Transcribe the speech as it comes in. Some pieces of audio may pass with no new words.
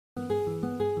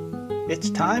It's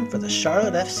time for the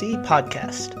Charlotte FC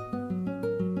podcast. On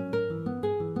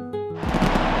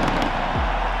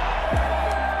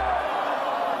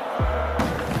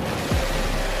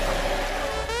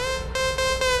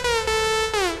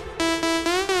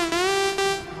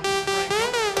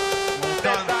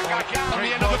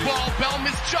the end of the ball, Bell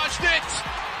misjudged it.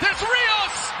 There's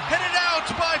Rios, headed out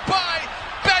by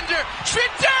Bender,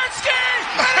 Swiderski,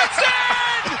 and it's in!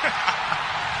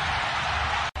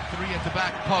 Three at the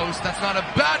back post, that's not a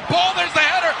bad ball, there's the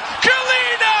header,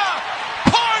 Kalina,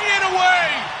 pouring it away!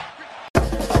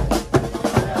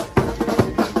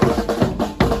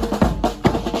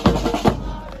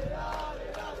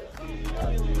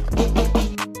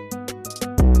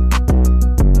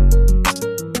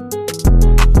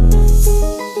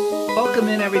 Welcome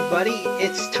in, everybody.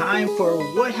 It's time for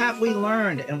What Have We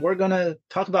Learned? And we're going to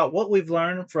talk about what we've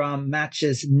learned from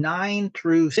matches 9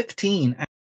 through 15.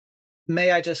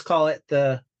 May I just call it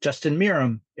the Justin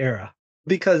Meram era,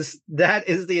 because that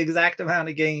is the exact amount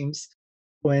of games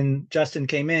when Justin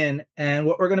came in and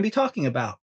what we're going to be talking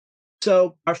about.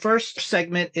 So our first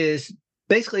segment is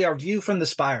basically our view from the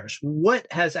Spires. What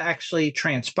has actually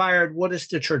transpired? What is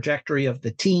the trajectory of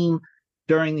the team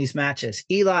during these matches?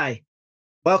 Eli,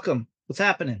 welcome. What's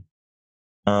happening?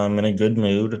 I'm in a good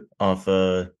mood off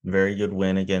a very good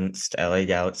win against LA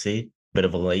Galaxy. Bit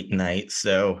of a late night,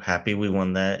 so happy we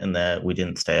won that and that we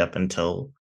didn't stay up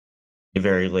until a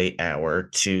very late hour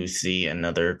to see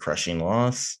another crushing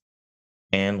loss.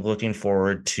 And looking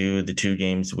forward to the two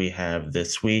games we have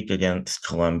this week against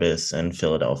Columbus and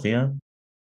Philadelphia.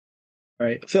 All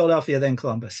right, Philadelphia, then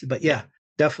Columbus. But yeah,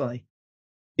 definitely.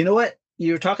 You know what?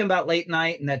 You were talking about late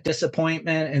night and that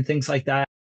disappointment and things like that.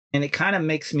 And it kind of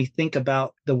makes me think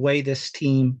about the way this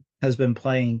team has been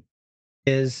playing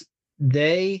is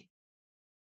they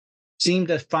seem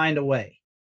to find a way,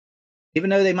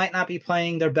 even though they might not be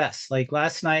playing their best. Like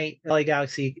last night, LA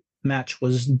Galaxy match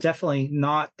was definitely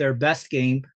not their best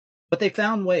game, but they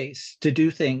found ways to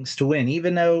do things to win,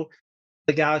 even though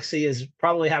the Galaxy is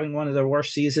probably having one of their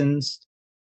worst seasons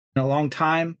in a long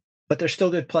time, but they're still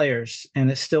good players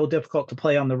and it's still difficult to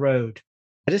play on the road.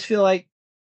 I just feel like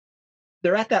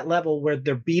they're at that level where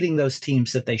they're beating those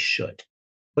teams that they should.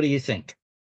 What do you think?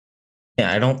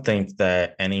 Yeah, I don't think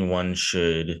that anyone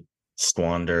should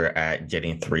squander at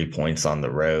getting 3 points on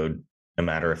the road, no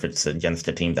matter if it's against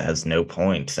a team that has no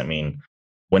points. I mean,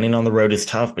 winning on the road is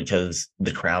tough because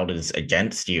the crowd is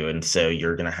against you, and so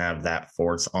you're going to have that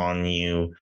force on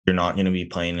you. You're not going to be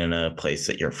playing in a place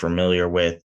that you're familiar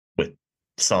with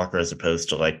soccer as opposed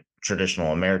to like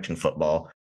traditional American football.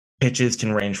 Pitches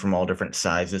can range from all different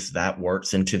sizes. That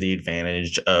works into the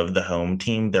advantage of the home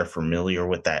team. They're familiar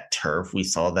with that turf. We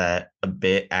saw that a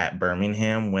bit at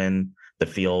Birmingham when the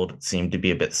field seemed to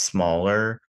be a bit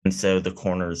smaller. And so the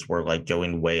corners were like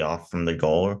going way off from the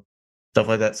goal, stuff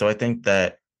like that. So I think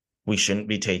that we shouldn't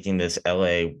be taking this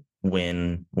LA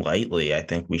win lightly. I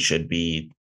think we should be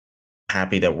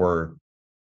happy that we're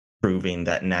proving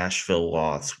that Nashville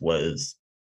loss was,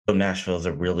 so Nashville is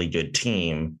a really good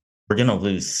team. We're going to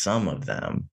lose some of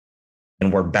them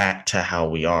and we're back to how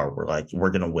we are. We're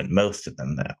going to win most of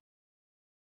them though.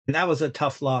 And that was a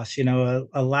tough loss, a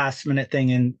last minute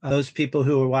thing. And those people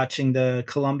who were watching the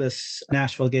Columbus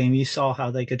Nashville game, you saw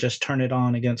how they could just turn it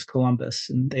on against Columbus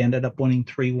and they ended up winning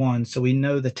 3-1. So we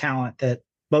know the talent that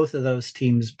both of those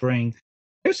teams bring.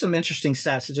 Here's some interesting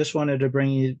stats. I just wanted to bring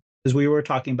you, as we were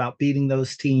talking about beating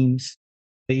those teams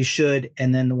that you should,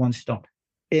 and then the ones who don't.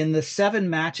 In the 7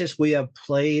 matches we have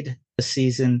played this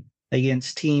season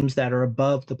against teams that are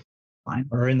above the line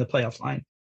or in the playoff line,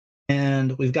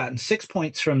 and we've gotten 6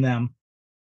 points from them,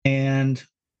 and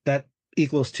that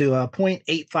equals to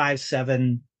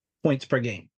 0.857 points per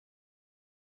game.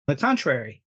 On the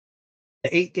contrary,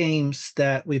 the 8 games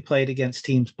that we played against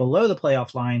teams below the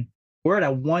playoff line, we're at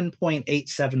a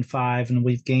 1.875, and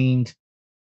we've gained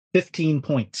 15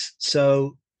 points.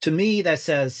 So to me, that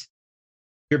says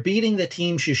you're beating the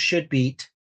teams you should beat,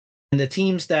 and the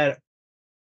teams that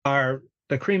are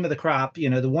the cream of the crop,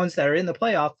 the ones that are in the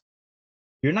playoff,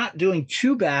 you're not doing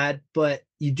too bad, but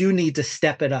you do need to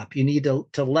step it up. You need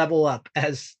to level up.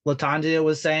 As Lattanzio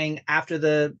was saying after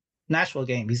the Nashville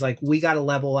game, he's like, we got to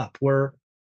level up. We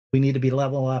need to be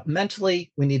level up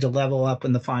mentally. We need to level up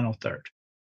in the final third.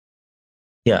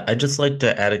 Yeah, I'd just like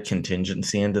to add a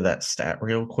contingency into that stat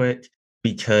real quick,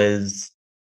 because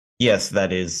yes,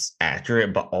 that is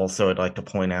accurate, but also I'd like to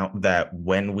point out that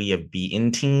when we have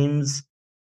beaten teams,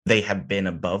 they have been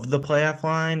above the playoff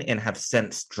line and have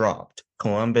since dropped.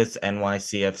 Columbus,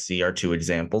 NYCFC are 2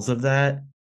 examples of that.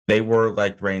 They were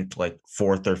ranked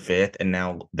 4th or 5th, and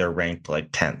now they're ranked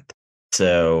 10th.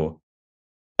 So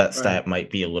that stat might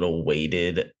be a little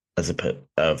weighted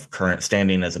of current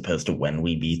standing as opposed to when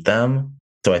we beat them.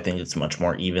 So I think it's much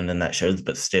more even than that shows,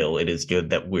 but still it is good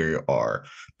that we are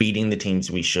beating the teams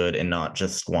we should and not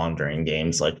just squandering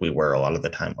games like we were a lot of the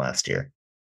time last year.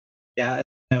 Yeah,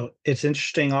 it's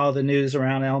interesting, all the news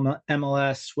around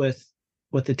MLS with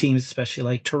the teams, especially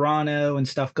like Toronto and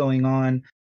stuff going on.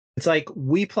 It's like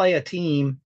we play a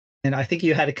team, and I think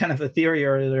you had a kind of a theory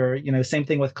earlier, same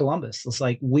thing with Columbus. It's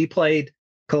like we played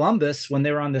Columbus when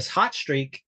they were on this hot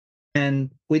streak and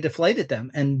we deflated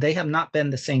them, and they have not been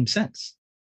the same since.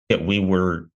 Yeah,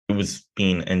 it was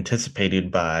being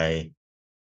anticipated by,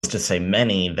 let's just say,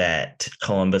 many that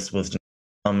Columbus was going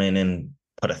to come in and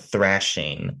put a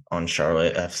thrashing on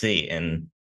Charlotte FC. And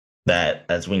that,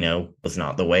 as we know, was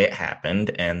not the way it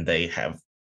happened. And they have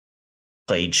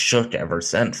played shook ever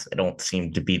since. They don't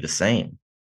seem to be the same.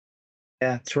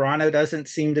 Yeah, Toronto doesn't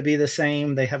seem to be the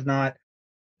same. They have not.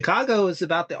 Chicago is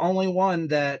about the only one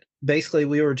that basically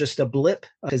we were just a blip,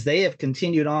 because they have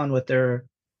continued on with their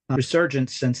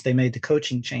resurgence since they made the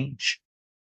coaching change.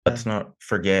 Let's not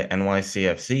forget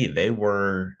NYCFC. They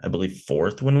were, I believe,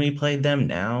 4th when we played them.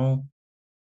 Now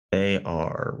they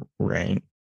are ranked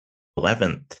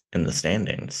 11th in the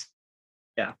standings.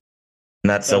 Yeah. And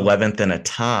that's 11th in a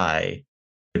tie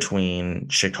between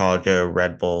Chicago,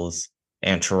 Red Bulls,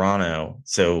 and Toronto.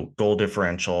 So goal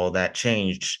differential, that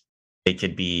changed. They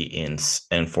could be in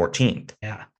 14th.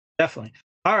 Yeah, definitely.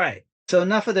 All right. So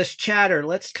enough of this chatter.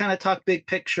 Let's kind of talk big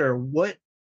picture. What,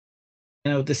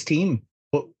 this team,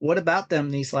 what about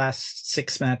them these last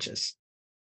 6 matches?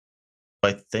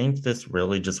 I think this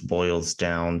really just boils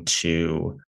down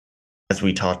to, as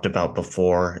we talked about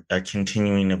before, a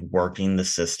continuing of working the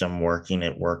system, working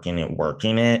it,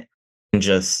 and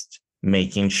just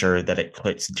making sure that it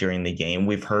clicks during the game.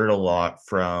 We've heard a lot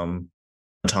from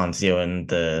Atancio and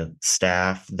the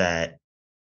staff that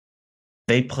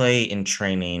they play in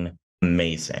training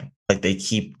amazing. Like, they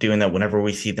keep doing that. Whenever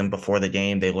we see them before the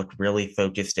game, they look really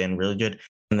focused in, really good.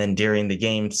 And then during the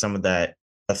game, some of that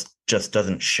just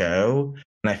doesn't show.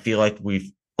 And I feel like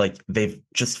they've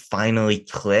just finally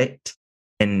clicked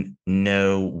and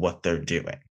know what they're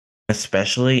doing,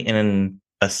 especially in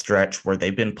a stretch where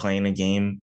they've been playing a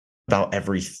game about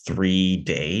every 3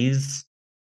 days.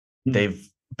 Mm-hmm. They've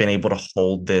been able to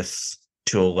hold this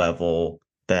to a level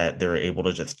that they're able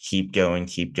to just keep going.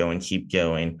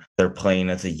 They're playing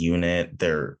as a unit.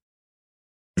 They're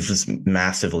just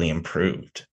massively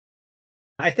improved.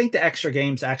 I think the extra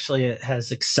games actually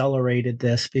has accelerated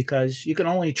this, because you can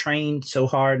only train so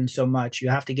hard and so much. You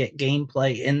have to get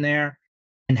gameplay in there,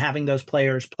 and having those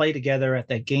players play together at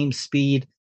that game speed,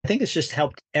 I think it's just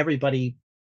helped everybody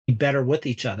be better with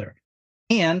each other.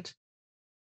 And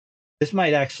this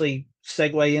might actually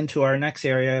segue into our next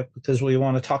area, because we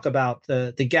want to talk about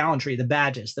the gallantry, the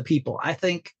badges, the people. I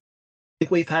think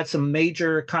we've had some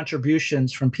major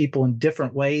contributions from people in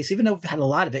different ways. Even though we've had a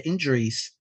lot of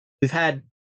injuries, we've had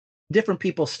different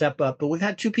people step up, but we've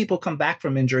had 2 people come back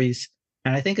from injuries.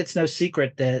 And I think it's no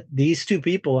secret that these 2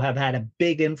 people have had a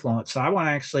big influence. So I want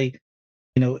to actually,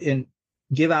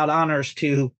 give out honors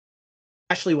to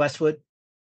Ashley Westwood.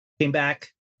 Came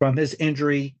back from his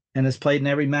injury and has played in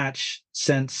every match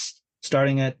since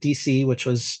starting at DC, which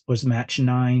was match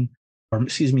 10.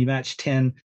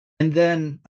 And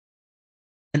then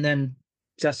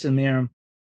Justin Meram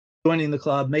joining the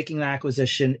club, making the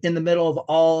acquisition in the middle of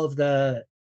all of the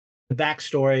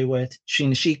backstory with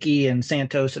Shinashiki and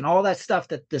Santos and all that stuff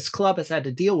that this club has had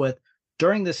to deal with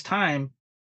during this time.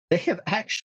 They have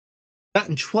actually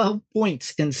gotten 12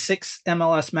 points in 6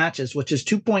 MLS matches, which is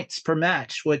 2 points per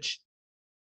match, which,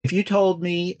 if you told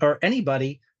me or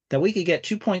anybody that we could get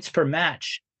 2 points per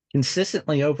match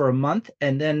consistently over a month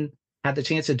and then have the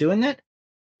chance of doing that,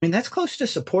 I mean, that's close to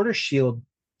Supporter Shield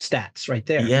stats right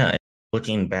there. Yeah.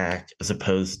 Looking back, as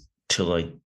opposed to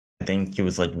I think it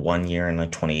was 1 year in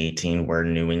 2018 where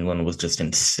New England was just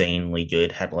insanely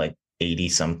good, had 80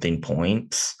 something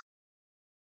points.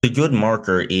 The good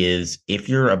marker is if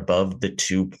you're above the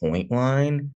 2-point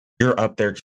line, you're up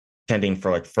there contending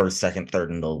for first, second, third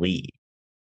in the league.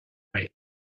 Right.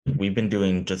 We've been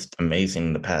doing just amazing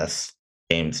in the past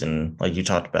games. And like you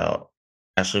talked about,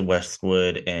 Ashley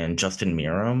Westwood and Justin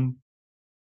Meram.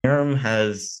 Meram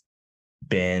has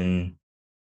been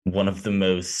one of the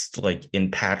most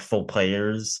impactful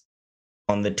players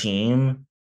on the team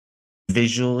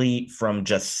visually from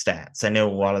just stats. I know a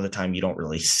lot of the time you don't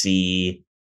really see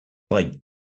on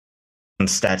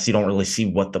stats, you don't really see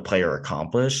what the player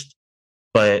accomplished,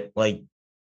 but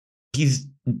he's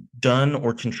done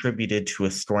or contributed to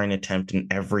a scoring attempt in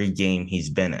every game he's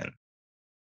been in.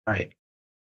 Right.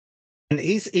 And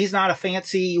he's not a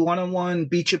fancy one-on-one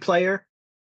beat you player,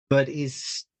 but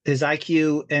his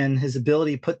IQ and his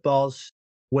ability to put balls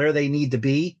where they need to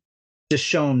be just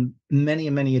shown many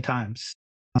and many times,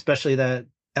 especially the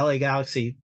LA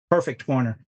Galaxy perfect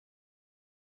corner.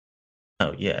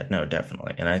 Oh yeah, no,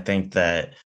 definitely. And I think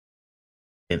that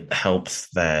it helps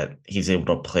that he's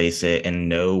able to place it and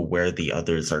know where the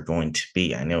others are going to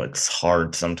be. I know it's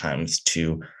hard sometimes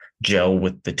to gel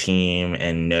with the team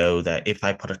and know that if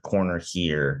I put a corner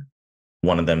here,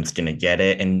 one of them's going to get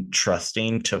it, and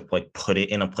trusting to like put it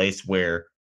in a place where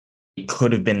it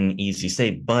could have been an easy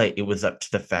save, but it was up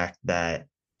to the fact that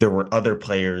there were other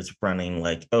players running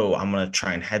like, oh, I'm going to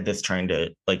try and head this, trying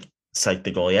to like psych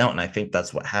the goalie out. And I think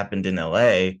that's what happened in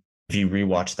LA. If you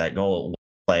rewatch that goal,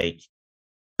 like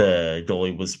the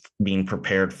goalie was being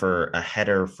prepared for a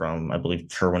header from, I believe,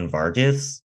 Kerwin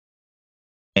Vargas.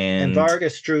 And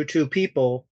Vargas drew two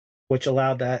people, which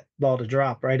allowed that ball to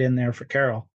drop right in there for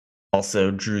Carroll. Also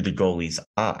drew the goalie's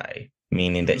eye,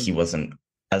 meaning that he wasn't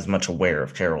as much aware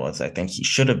of Carroll as I think he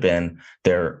should have been,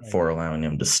 therefore allowing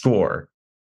him to score.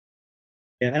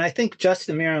 Yeah, and I think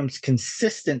Justin Meram's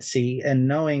consistency and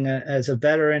knowing as a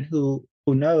veteran who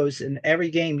knows in every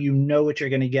game, you know what you're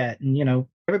going to get. And,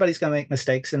 everybody's going to make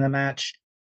mistakes in the match,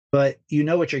 but you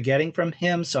know what you're getting from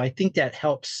him. So I think that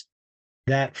helps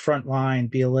that front line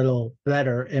be a little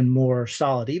better and more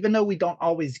solid, even though we don't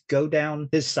always go down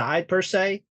his side per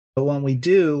se. But when we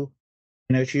do,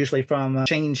 it's usually from a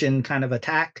change in kind of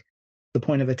attack, the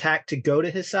point of attack to go to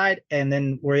his side, and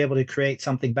then we're able to create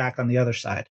something back on the other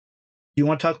side. You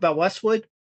want to talk about Westwood?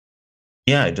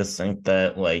 Yeah, I just think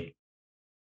that, I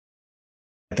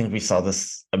think we saw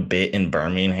this a bit in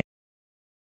Birmingham.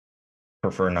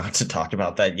 Prefer not to talk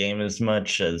about that game as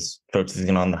much as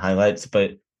focusing on the highlights,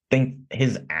 but I think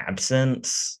his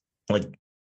absence,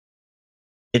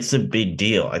 it's a big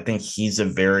deal. I think he's a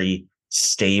very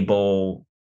stable,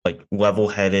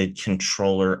 level-headed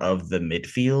controller of the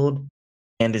midfield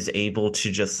and is able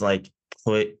to just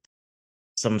put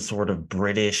some sort of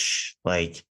British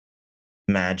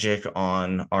magic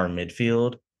on our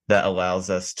midfield that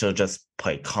allows us to just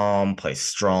play calm, play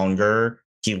stronger.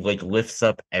 He lifts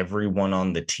up everyone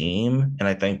on the team, and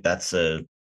I think that's a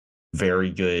very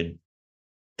good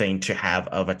thing to have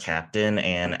of a captain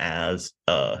and as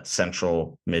a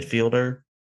central midfielder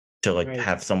to Right.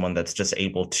 have someone that's just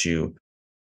able to,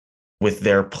 with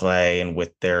their play and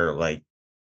with their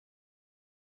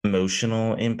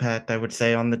emotional impact, I would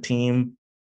say, on the team.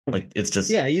 It's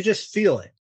just you just feel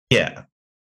it. Yeah.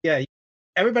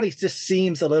 Everybody just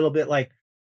seems a little bit like,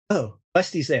 oh,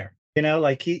 Westy's there. He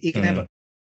can have a.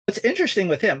 What's interesting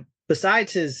with him,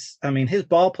 besides his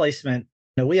ball placement,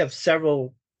 we have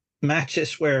several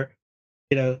matches where,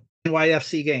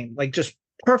 NYFC game, just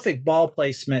perfect ball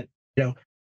placement. I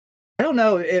don't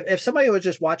know if somebody would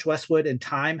just watch Westwood and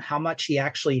time how much he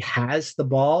actually has the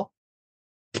ball.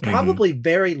 It's probably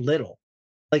very little.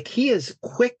 He is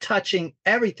quick touching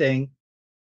everything.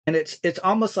 And it's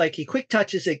almost like he quick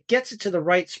touches it, gets it to the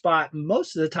right spot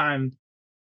most of the time,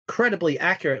 incredibly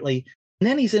accurately. And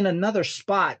then he's in another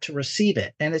spot to receive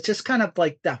it. And it's just kind of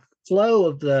like the flow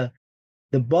of the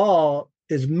ball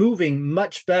is moving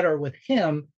much better with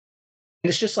him. And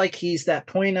it's just like he's that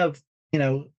point of,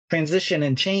 transition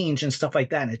and change and stuff like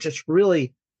that. And it just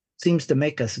really seems to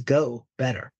make us go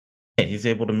better. Yeah, he's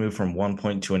able to move from one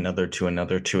point to another, to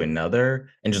another, to another,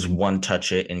 and just one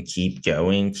touch it and keep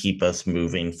going, keep us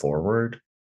moving forward.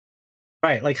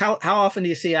 Right. How often do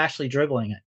you see Ashley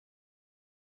dribbling it?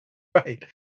 Right.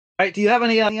 All right. Do you have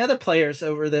any other players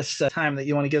over this time that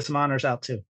you want to give some honors out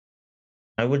to?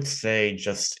 I would say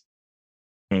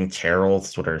Karol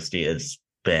Swiderski has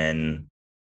been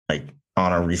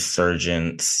on a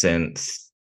resurgence since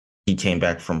he came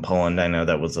back from Poland. I know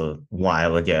that was a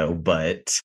while ago,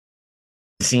 but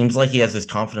it seems like he has his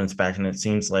confidence back, and it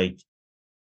seems like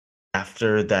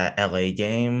after that LA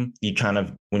game, you kind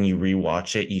of, when you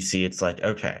rewatch it, you see it's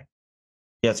okay,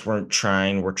 yes, we're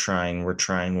trying.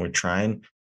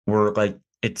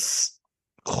 It's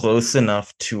close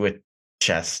enough to a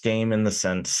chess game in the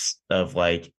sense of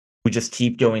we just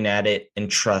keep going at it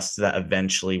and trust that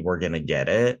eventually we're going to get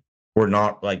it. We're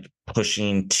not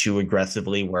pushing too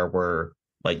aggressively where we're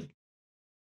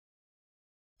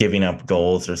giving up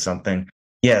goals or something.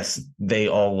 Yes, they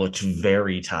all looked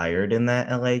very tired in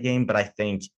that LA game, but I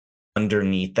think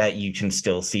underneath that, you can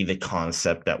still see the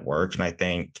concept at work. And I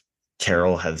think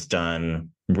Carol has done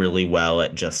really well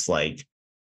at just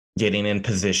getting in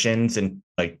positions and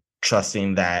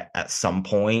trusting that at some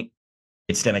point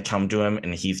it's going to come to him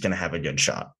and he's going to have a good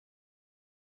shot.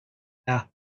 Yeah.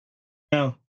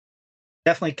 No,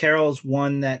 definitely Carol's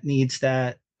one that needs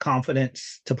that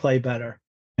confidence to play better.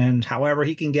 And however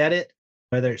he can get it,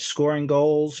 whether it's scoring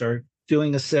goals or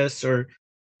doing assists or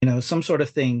some sort of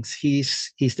things,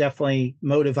 he's definitely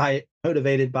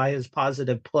motivated by his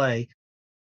positive play.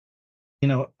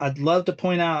 I'd love to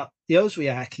point out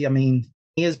Jozwiak. I mean,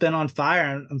 he has been on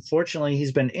fire, and unfortunately,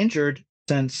 he's been injured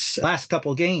since last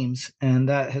couple games, and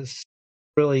that has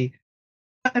really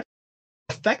not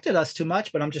affected us too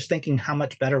much. But I'm just thinking how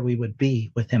much better we would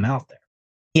be with him out there.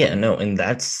 Yeah, no, and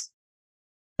that's,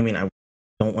 I mean, I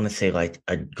don't want to say like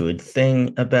a good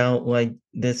thing about like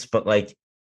this, but like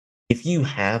if you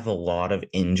have a lot of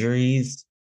injuries,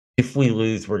 if we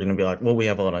lose, we're going to be like, well, we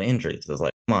have a lot of injuries. It's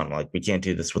like, come on, like we can't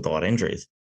do this with a lot of injuries.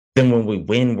 Then when we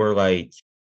win, we're like,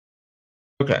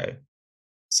 okay.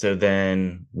 So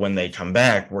then when they come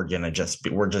back, we're just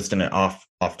gonna off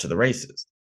to the races.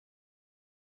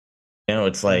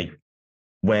 It's like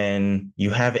when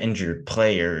you have injured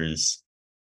players,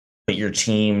 but your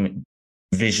team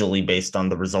visually based on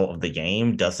the result of the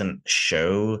game doesn't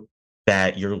show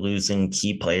that you're losing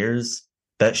key players,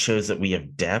 that shows that we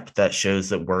have depth, that shows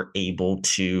that we're able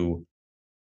to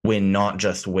win not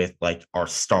just with like our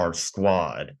star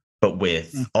squad, but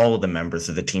with all of the members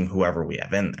of the team, whoever we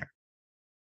have in there.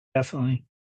 Definitely.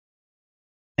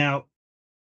 Now,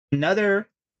 another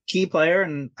key player,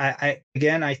 and I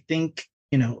think,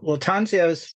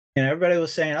 Lattanzio's, everybody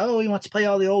was saying, oh, he wants to play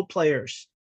all the old players.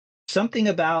 Something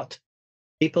about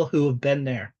people who have been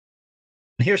there.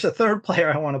 And here's a third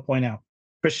player I want to point out,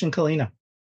 Christian Kahlina,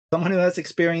 someone who has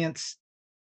experience.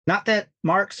 Not that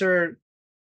Marks or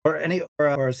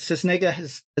Cisnega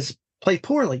has played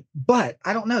poorly, but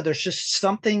I don't know. There's just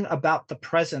something about the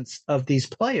presence of these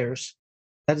players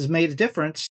that has made a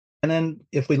difference. And then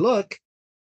if we look,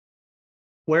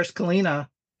 where's Kahlina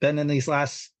been in these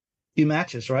last few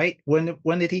matches, right? When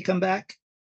did he come back?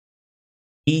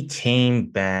 He came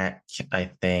back,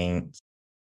 I think.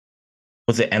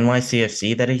 Was it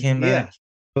NYCFC that he came back? Yeah,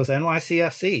 it was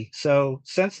NYCFC. So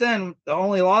since then, the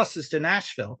only loss is to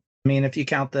Nashville. I mean, if you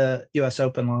count the U.S.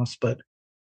 Open loss, but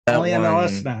that only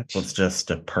MLS match. Was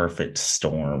just a perfect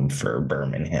storm for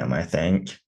Birmingham, I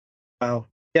think. Wow,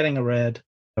 getting a red.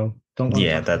 So don't.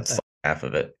 Yeah, that's half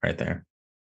of it right there.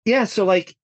 Yeah, so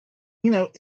like,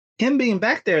 him being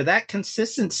back there, that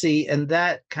consistency and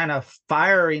that kind of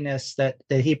fieriness that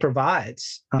he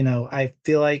provides, I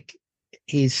feel like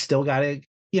he's still got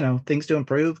things to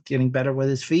improve, getting better with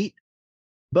his feet,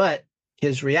 but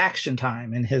his reaction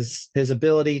time and his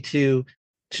ability to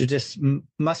just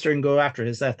muster and go after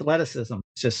his athleticism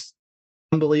is just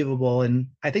unbelievable. And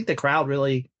I think the crowd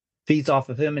really feeds off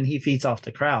of him, and he feeds off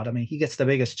the crowd. I mean, he gets the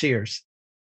biggest cheers.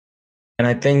 And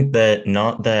I think that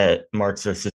not that Marks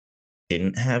or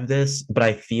didn't have this, but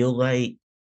I feel like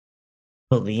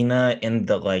Kahlina and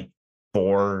the like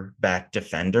 4 back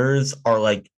defenders are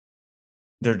like,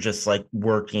 they're just like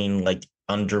working like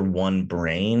under one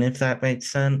brain, if that makes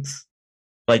sense.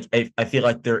 Like I feel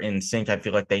like they're in sync. I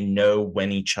feel like they know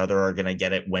when each other are gonna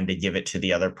get it, when to give it to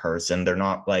the other person. They're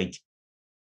not like,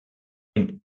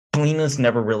 Kahlina's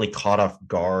never really caught off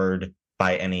guard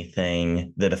by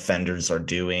anything the defenders are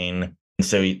doing. And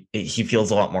so he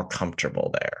feels a lot more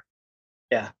comfortable there.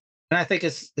 Yeah. And I think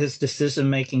his decision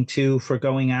making too for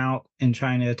going out and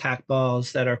trying to attack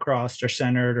balls that are crossed or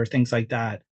centered or things like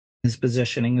that. His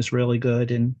positioning is really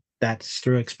good, and that's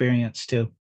through experience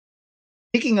too.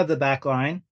 Speaking of the back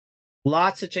line,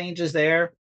 lots of changes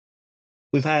there.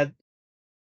 We've had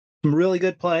some really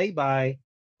good play by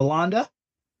Belanda.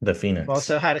 The Phoenix. We've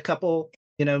also had a couple,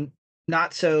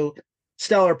 not so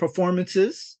stellar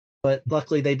performances, but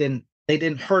luckily they didn't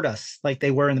hurt us like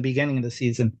they were in the beginning of the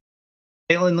season.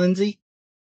 Jalen Lindsey,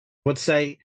 would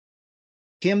say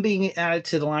him being added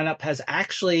to the lineup has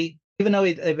actually, even though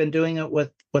they've been doing it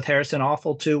with Harrison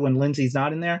Awful too when Lindsey's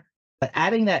not in there, but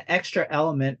adding that extra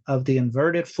element of the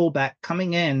inverted fullback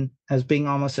coming in as being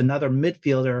almost another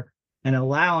midfielder and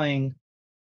allowing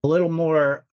a little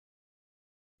more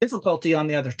difficulty on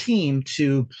the other team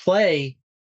to play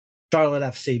Charlotte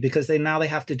FC, because they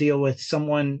have to deal with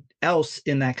someone else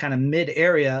in that kind of mid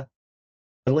area.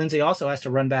 But Lindsey also has to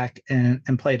run back and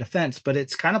play defense, but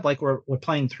it's kind of like we're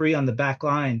playing 3 on the back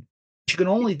line. You can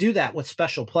only do that with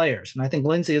special players. And I think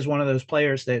Lindsey is one of those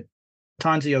players that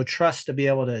Tonzio trusts to be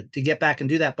able to get back and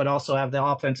do that, but also have the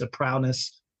offensive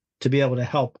prowess to be able to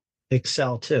help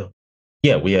excel too.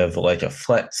 Yeah, we have like a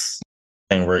flex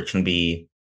thing where it can be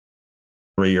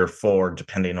 3 or 4,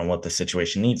 depending on what the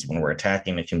situation needs. When we're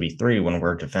attacking, it can be 3. When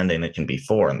we're defending, it can be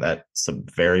 4. And that's a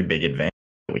very big advantage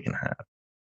we can have.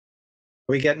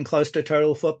 Are we getting close to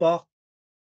total football?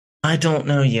 I don't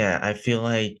know yet. I feel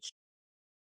like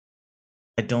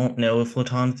I don't know if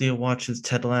Latanzio watches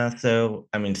Ted Lasso.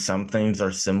 I mean, some things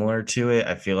are similar to it.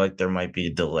 I feel like there might be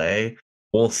a delay.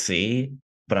 We'll see,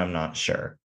 but I'm not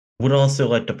sure. Would also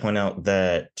like to point out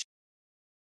that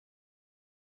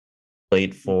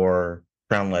played for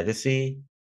Crown Legacy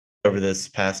over this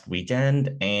past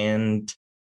weekend and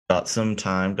got some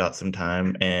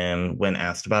time. And when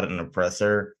asked about it in a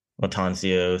presser,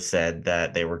 Latanzio said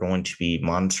that they were going to be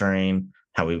monitoring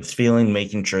how he was feeling,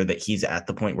 making sure that he's at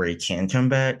the point where he can come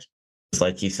back. It's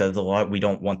like he says a lot, we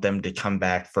don't want them to come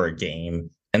back for a game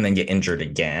and then get injured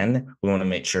again. We want to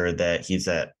make sure that he's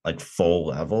at like full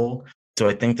level. So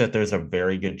I think that there's a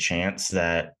very good chance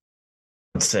that,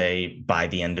 let's say, by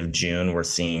the end of June, we're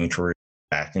seeing Carew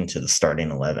back into the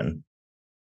starting 11.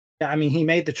 Yeah, I mean, he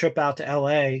made the trip out to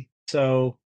LA.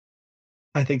 So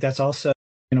I think that's also,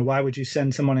 why would you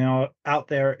send someone out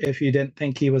there if you didn't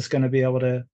think he was going to be able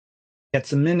to get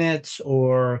some minutes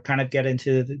or kind of get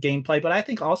into the gameplay? But I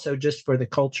think also just for the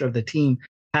culture of the team,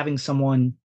 having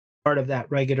someone part of that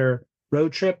regular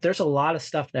road trip, there's a lot of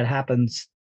stuff that happens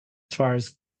as far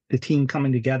as the team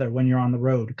coming together when you're on the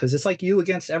road, because it's like you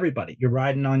against everybody. You're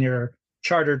riding on your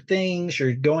chartered things,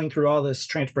 you're going through all this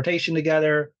transportation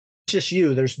together. It's just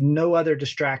you. There's no other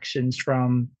distractions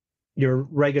from your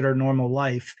regular, normal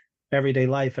life, everyday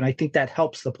life. And I think that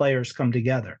helps the players come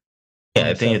together. Yeah,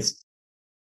 I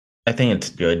think it's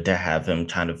good to have him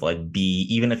kind of like be,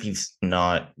 even if he's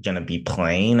not going to be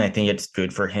playing, I think it's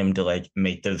good for him to like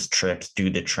make those trips, do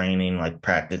the training, like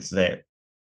practice there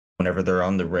whenever they're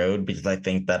on the road, because I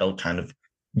think that'll kind of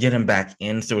get him back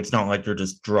in. So it's not like you're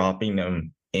just dropping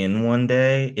him in one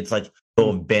day. It's like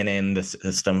he'll have been in the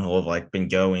system, he'll have like been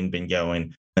going,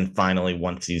 and finally,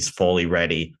 once he's fully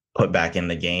ready, put back in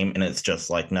the game. And it's just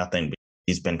like nothing.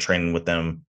 He's been training with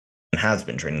them and has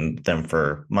been training with them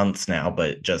for months now,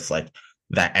 but just like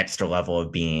that extra level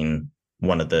of being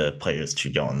one of the players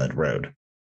to go on the road.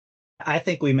 I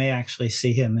think we may actually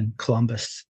see him in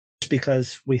Columbus just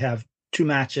because we have 2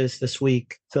 matches this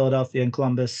week, Philadelphia and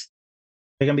Columbus.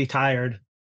 They're going to be tired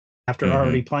after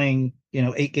already playing,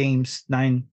 8 games,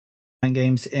 9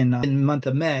 games in the month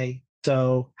of May.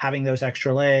 So having those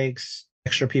extra legs,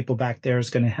 extra people back there is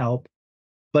going to help.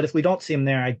 But if we don't see him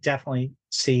there, I definitely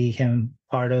see him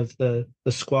part of the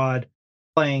squad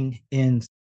playing in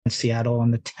Seattle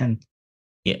on the 10th.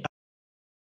 Yeah.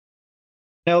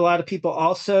 A lot of people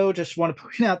also just want to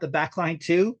point out the back line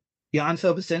too. Jan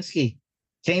Sobocinski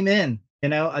came in,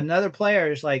 another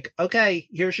player is like, okay,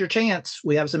 here's your chance.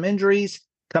 We have some injuries.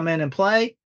 Come in and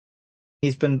play.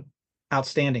 He's been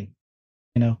outstanding,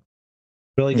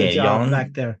 really good job Jan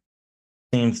back there.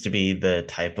 Seems to be the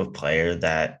type of player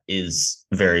that is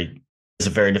a very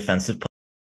defensive player,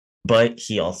 but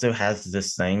he also has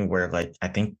this thing where, like, I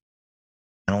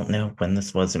don't know when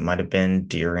this was. It might have been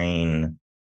during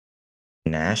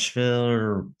Nashville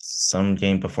or some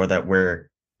game before that, where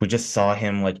we just saw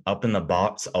him like up in the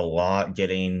box a lot,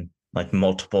 getting like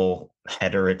multiple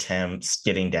header attempts,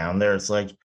 getting down there. It's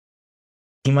like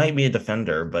he might be a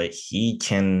defender, but he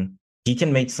can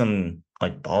make some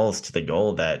like balls to the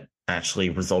goal that actually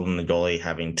result in the goalie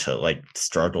having to like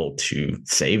struggle to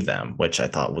save them, which I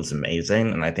thought was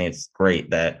amazing. And I think it's great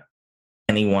that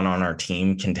anyone on our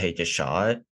team can take a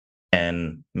shot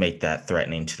and make that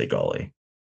threatening to the goalie.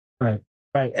 Right.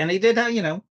 And he did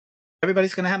have,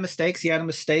 everybody's going to have mistakes. He had a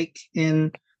mistake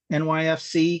in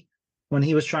NYFC when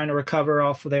he was trying to recover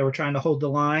off. They were trying to hold the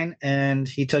line, and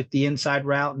he took the inside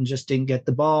route and just didn't get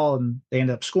the ball, and they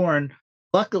ended up scoring.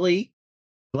 Luckily,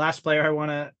 the last player I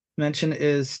want to mention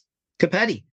is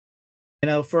Capetti.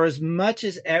 For as much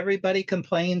as everybody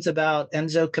complains about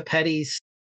Enzo Capetti's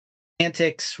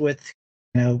antics with,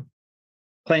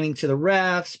 complaining to the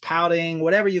refs, pouting,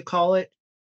 whatever you call it,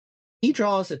 he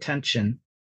draws attention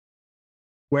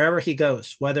wherever he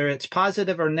goes, whether it's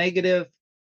positive or negative,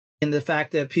 in the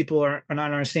fact that people are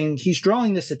not understanding. He's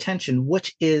drawing this attention,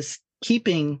 which is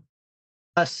keeping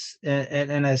us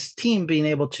and as team being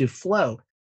able to flow.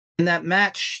 In that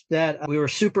match that we were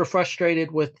super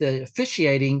frustrated with the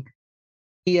officiating,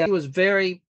 he was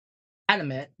very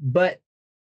adamant, but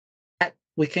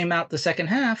we came out the second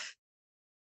half.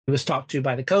 He was talked to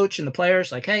by the coach and the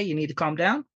players like, hey, you need to calm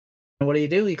down. And what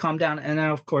do? He calmed down. And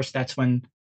now, of course, that's when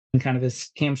kind of his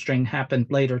hamstring happened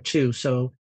later too.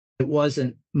 So it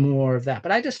wasn't more of that.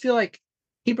 But I just feel like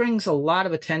he brings a lot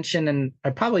of attention. And I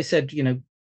probably said,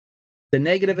 the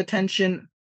negative attention,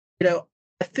 I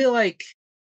feel like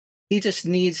he just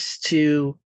needs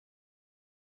to,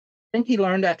 I think he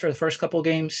learned after the first couple of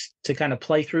games to kind of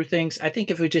play through things. I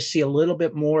think if we just see a little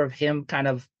bit more of him kind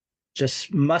of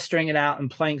just mustering it out and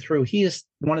playing through, he is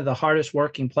one of the hardest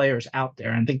working players out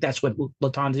there. And I think that's what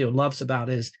Latanzio loves about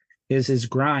is is his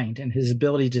grind and his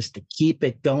ability just to keep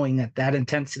it going at that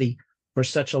intensity for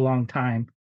such a long time.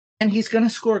 And he's going to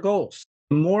score goals.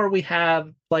 The more we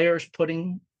have players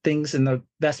putting things in the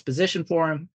best position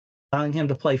for him, allowing him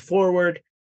to play forward,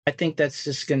 I think that's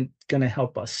just going to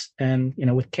help us. And,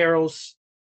 with Carroll's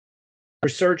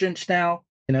resurgence now,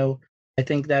 I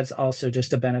think that's also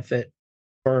just a benefit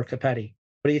for Copetti.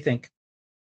 What do you think?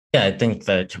 Yeah, I think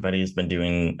that Copetti has been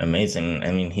doing amazing.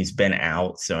 I mean, he's been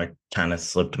out, so it kind of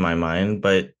slipped my mind,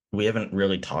 but we haven't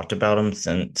really talked about him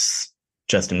since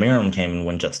Justin Meram came. And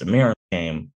when Justin Meram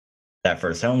came, that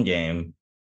first home game,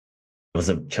 it was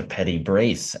a Copetti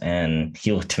brace, and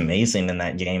he looked amazing in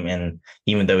that game. And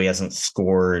even though he hasn't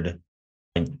scored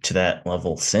to that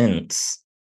level since,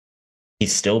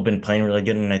 he's still been playing really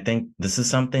good. And I think this is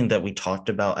something that we talked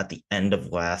about at the end of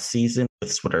last season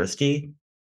with Swiderski.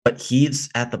 But he's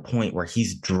at the point where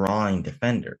he's drawing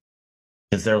defender,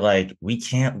 because they're like, we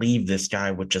can't leave this guy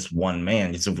with just one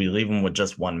man, because if we leave him with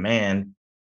just one man,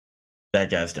 that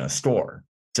guy's going to score.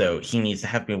 So he needs to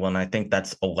have people, and I think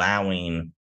that's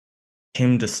allowing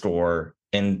him to score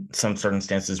in some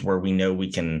circumstances where we know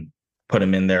we can put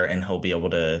him in there and he'll be able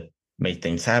to make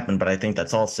things happen. But I think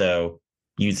that's also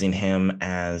using him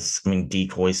as,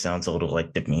 decoy sounds a little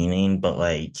like demeaning, but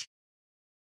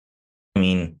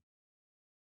you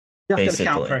have to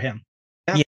account for him.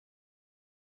 Yeah.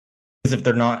 Because if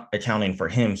they're not accounting for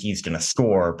him, he's going to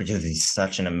score because he's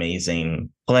such an amazing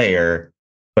player.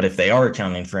 But if they are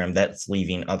accounting for him, that's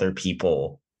leaving other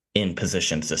people in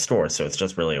positions to score. So it's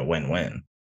just really a win-win.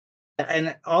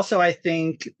 And also, I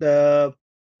think the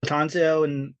Lattanzio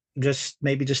and just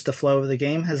the flow of the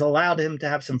game has allowed him to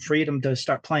have some freedom to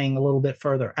start playing a little bit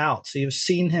further out. So you've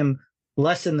seen him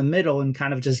less in the middle and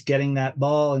kind of just getting that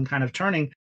ball and kind of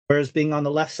turning, whereas being on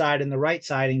the left side and the right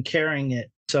side and carrying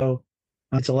it. So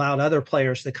it's allowed other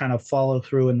players to kind of follow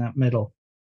through in that middle.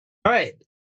 All right.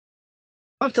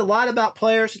 Talked a lot about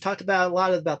players. We talked about a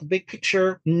lot about the big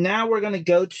picture. Now we're going to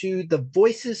go to the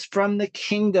voices from the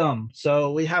kingdom.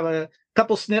 So we have a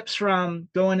couple snips from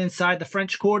going inside the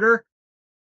French Quarter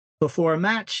before a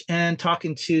match and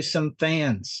talking to some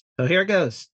fans. So here it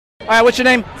goes. All right, what's your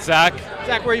name? Zach.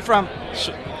 Zach, where are you from?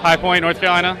 High Point, North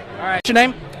Carolina. All right. What's your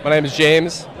name? My name is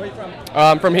James. Where are you from?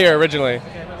 I'm from here originally.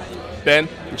 Ben,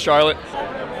 from Charlotte.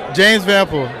 James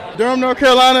Vanpool. Durham, North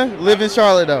Carolina. Live in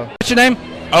Charlotte, though. What's your name?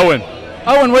 Owen.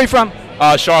 Owen, where are you from?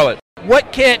 Charlotte.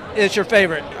 What kit is your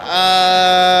favorite?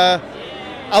 I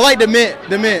like the mint.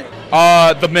 The mint.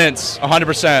 The mints,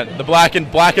 100%. The black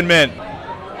and mint.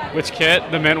 Which kit?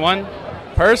 The mint one?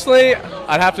 Personally,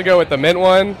 I'd have to go with the mint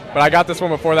one, but I got this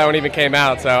one before that one even came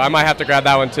out, so I might have to grab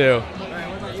that one too.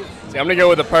 See, I'm going to go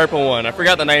with the purple one. I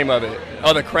forgot the name of it.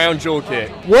 Oh, the Crown Jewel kit.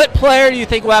 What player do you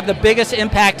think will have the biggest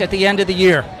impact at the end of the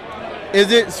year?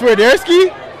 Is it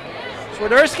Swiderski?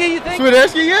 Swiderski, you think?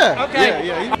 Swiderski, yeah. Okay.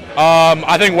 Yeah.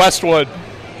 I think Westwood,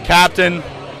 captain,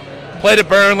 played at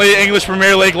Burnley, English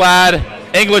Premier League lad,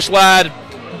 English lad.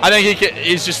 I think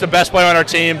he's just the best player on our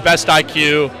team, best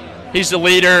IQ. He's the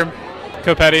leader.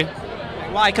 Copetti.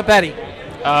 Why Copetti?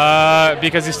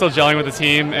 Because he's still gelling with the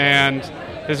team, and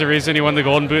there's a reason he won the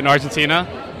Golden Boot in Argentina,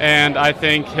 and I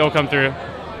think he'll come through.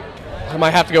 I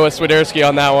might have to go with Swiderski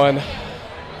on that one.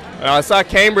 I saw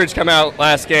Cambridge come out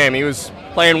last game. He was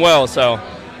playing well, so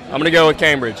I'm going to go with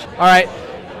Cambridge. All right.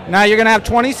 Now you're going to have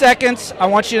 20 seconds. I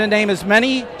want you to name as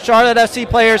many Charlotte FC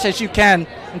players as you can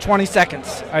in 20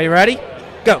 seconds. Are you ready?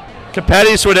 Go.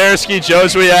 Copetti, Swiderski,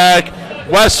 Joswiak,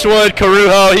 Westwood,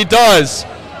 Carujo. He does.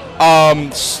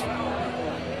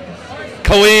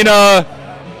 Kalina,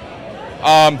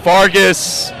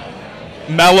 Vargas,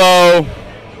 Mello,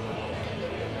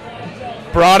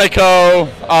 Bronico,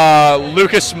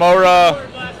 Lucas Moura.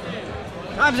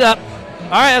 Time's up.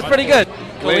 All right, that's pretty good.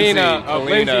 Kalina,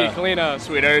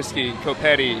 Swiderski,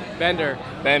 Copetti, Bender,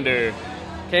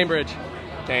 Cambridge.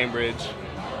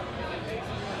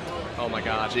 Oh my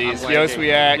God. Jeez,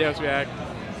 Joswiak.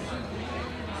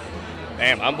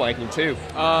 Damn, I'm blanking too.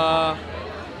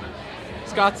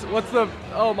 Scott's,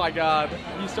 oh my God.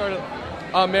 He started,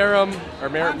 Maram.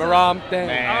 Dang.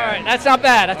 All right, that's not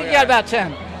bad. I think you got about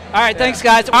 10. All right, thanks,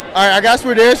 guys. All right, I got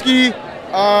Swiderski.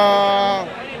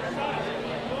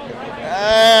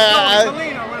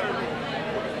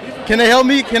 Can they help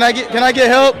me? Can I get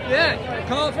help? Yeah,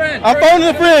 call a friend. I'm phoning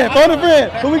a friend.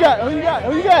 Who you got?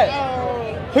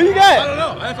 I don't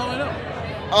know. That's all I know.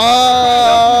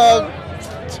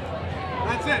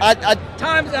 That's it.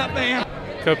 Time's up, man.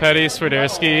 Copetti,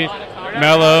 Swiderski,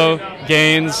 Mello,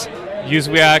 Gaines,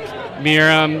 Joswiak,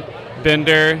 Meram,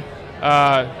 Bender.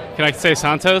 Can I say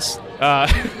Santos? Let's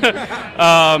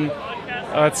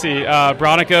see.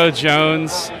 Bronico,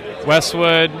 Jones,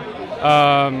 Westwood,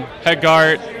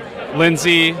 Hedgart,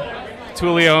 Lindsay,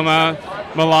 Tulioma,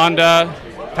 Malanda.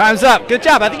 Time's up. Good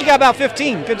job. I think you got about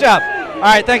 15. Good job. All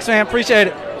right. Thanks, man. Appreciate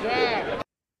it.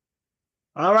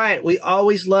 All right. We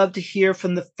always love to hear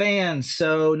from the fans.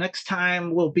 So next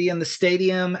time we'll be in the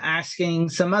stadium asking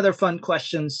some other fun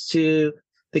questions to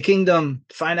the Kingdom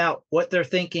to find out what they're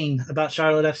thinking about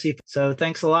Charlotte FC. So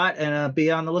thanks a lot, and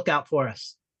be on the lookout for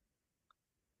us.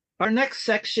 Our next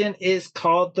section is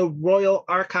called the Royal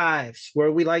Archives,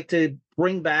 where we like to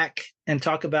bring back and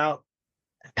talk about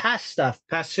past stuff,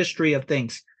 past history of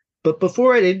things. But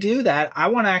before I do that, I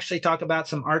want to actually talk about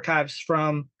some archives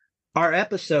from our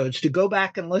episodes to go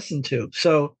back and listen to.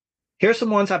 So here's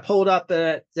some ones I pulled up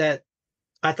that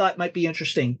I thought might be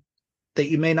interesting that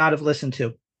you may not have listened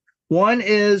to. One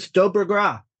is Dobry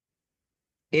Gra.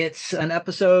 It's an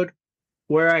episode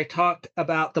where I talk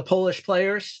about the Polish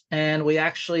players, and we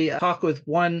actually talk with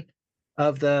one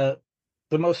of the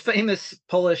most famous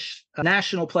Polish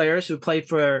national players who played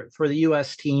for the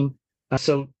U.S. team.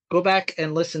 So go back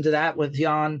and listen to that with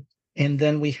Jan. And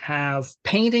then we have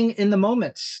Painting in the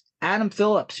Moments. Adam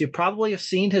Phillips, you probably have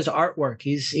seen his artwork.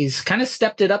 He's kind of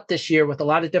stepped it up this year with a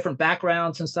lot of different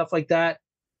backgrounds and stuff like that.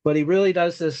 But he really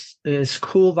does this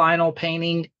cool vinyl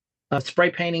painting, spray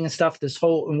painting and stuff.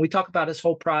 And we talk about his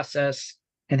whole process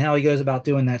and how he goes about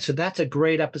doing that. So that's a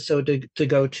great episode to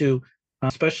go to,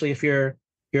 especially if you're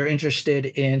interested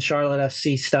in Charlotte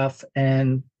FC stuff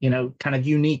and, kind of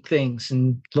unique things,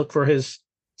 and look for his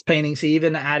paintings. He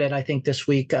even added, I think this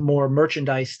week, more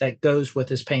merchandise that goes with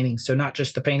his paintings. So not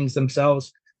just the paintings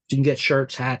themselves, you can get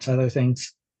shirts, hats, other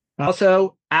things.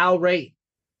 Also, Al Rate.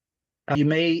 You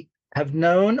may have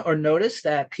known or noticed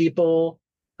that people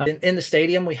in the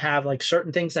stadium, we have like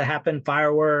certain things that happen,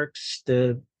 fireworks,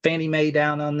 the Fannie Mae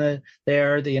down on the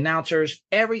announcers,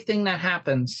 everything that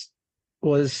happens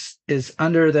is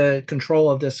under the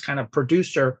control of this kind of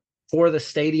producer for the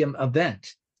stadium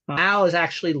event. Al has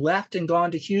actually left and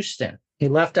gone to Houston. He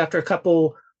left after a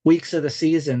couple weeks of the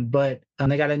season, but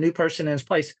they got a new person in his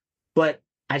place. But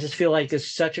I just feel like it's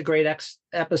such a great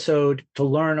episode to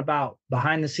learn about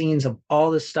behind the scenes of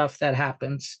all this stuff that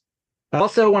happens. I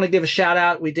also want to give a shout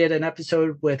out. We did an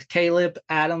episode with Caleb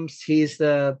Adams. He's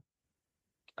the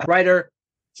writer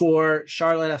for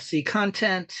Charlotte FC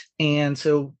content. And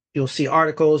so you'll see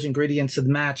articles, ingredients of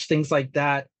the match, things like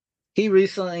that. He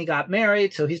recently got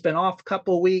married, so he's been off a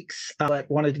couple of weeks, but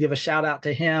wanted to give a shout out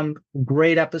to him.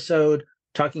 Great episode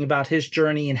talking about his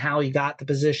journey and how he got the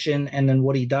position and then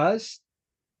what he does.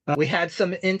 We had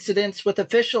some incidents with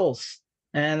officials,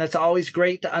 and that's always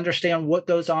great to understand what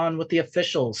goes on with the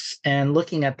officials and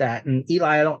looking at that. And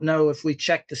Eli, I don't know if we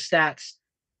checked the stats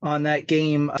on that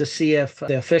game to see if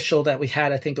the official that we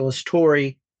had, I think it was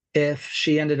Tori, if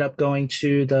she ended up going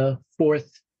to the fourth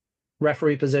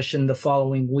referee position the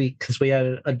following week, because we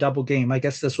had a double game. I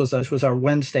guess this was our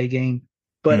Wednesday game,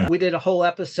 but we did a whole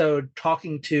episode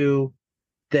talking to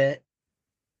the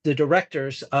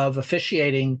directors of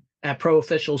officiating at Pro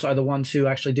Officials, are the ones who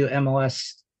actually do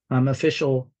MLS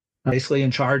official, basically in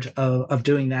charge of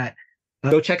doing that.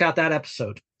 Go check out that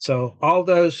episode. So all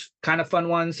those kind of fun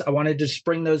ones, I wanted to just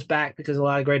bring those back because a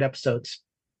lot of great episodes.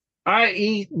 All right,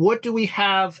 E, what do we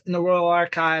have in the Royal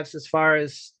Archives as far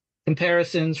as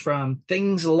comparisons from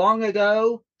things long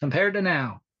ago compared to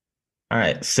now? All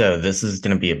right, so this is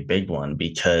going to be a big one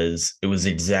because it was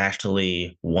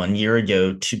exactly 1 year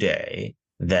ago today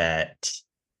that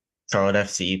Charlotte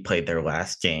FC played their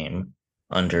last game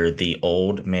under the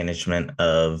old management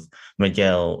of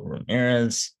Miguel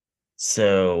Ramirez.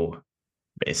 So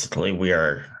basically, we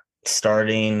are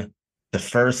starting the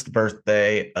first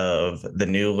birthday of the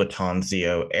new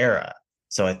Lattanzio era.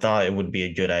 So I thought it would be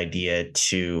a good idea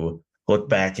to look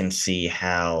back and see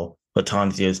how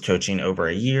Lattanzio's coaching over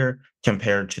a year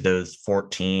compared to those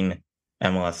 14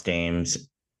 MLS games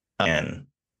and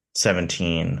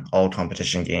 17 all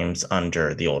competition games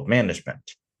under the old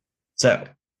management. So,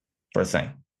 first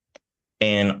thing,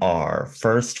 in our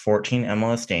first 14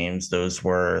 MLS games, those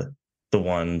were the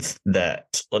ones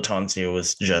that Lattanzio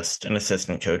was just an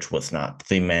assistant coach, was not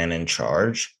the man in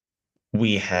charge.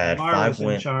 We had Mar 5 was in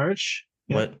wins. charge.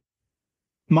 What?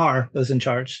 Mar was in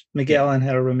charge. Miguel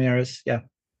Angel Ramirez. Yeah.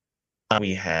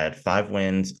 We had 5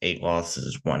 wins, 8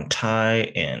 losses, 1 tie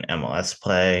in MLS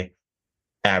play,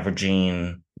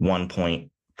 averaging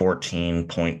 1.14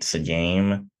 points a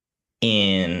game.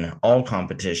 In all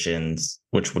competitions,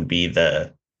 which would be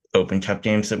the Open Cup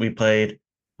games that we played,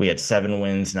 we had 7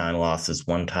 wins, 9 losses,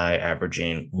 1 tie,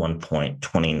 averaging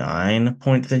 1.29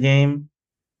 points a game.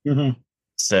 Mm-hmm.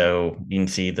 So you can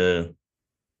see the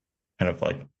kind of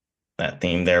like that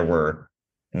theme there. We're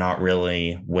not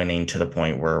really winning to the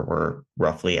point where we're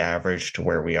roughly average to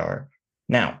where we are.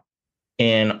 Now,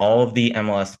 in all of the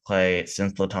MLS play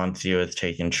since Lattanzio has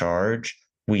taken charge,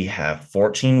 we have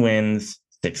 14 wins,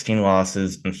 16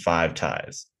 losses, and 5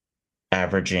 ties,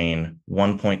 averaging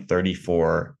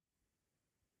 1.34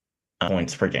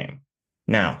 points per game.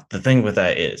 Now, the thing with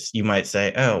that is you might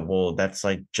say, oh, well, that's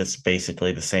like just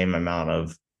basically the same amount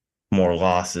of more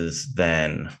losses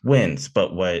than wins.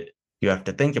 But what you have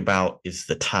to think about is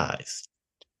the ties.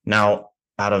 Now,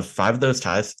 out of 5 of those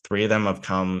ties, 3 of them have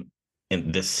come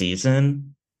in this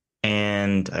season.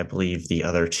 And I believe the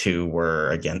other 2 were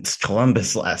against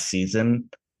Columbus last season.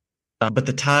 But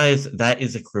the ties, that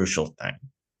is a crucial thing.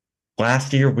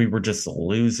 Last year, we were just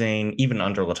losing, even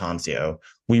under Lattanzio,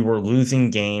 we were losing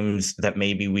games that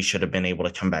maybe we should have been able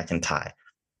to come back and tie.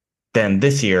 Then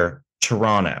this year,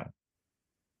 Toronto,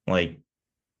 like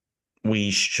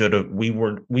we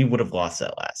would have lost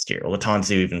that last year.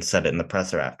 Lattanzio even said it in the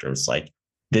presser after. It was like,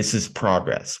 this is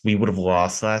progress. We would have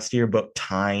lost last year, but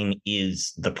tying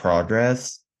is the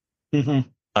progress. Mm-hmm.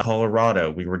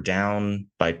 Colorado, we were down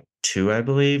by 2, I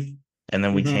believe, and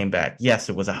then we came back. Yes,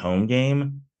 it was a home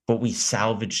game, but we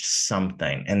salvaged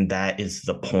something, and that is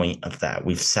the point of that.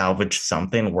 We've salvaged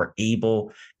something. We're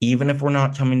able, even if we're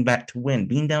not coming back to win,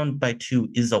 being down by 2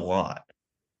 is a lot.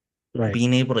 Right.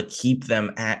 Being able to keep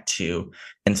them at 2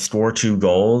 and score 2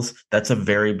 goals, that's a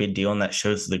very big deal, and that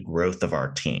shows the growth of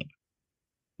our team.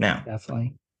 Now,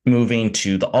 definitely moving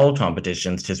to the all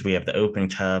competitions, because we have the Open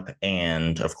Cup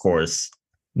and, of course,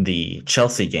 the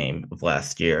Chelsea game of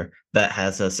last year, that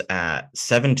has us at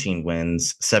 17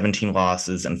 wins, 17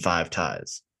 losses, and 5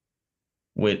 ties,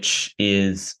 which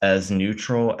is as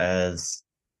neutral as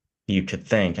you could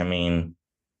think. I mean,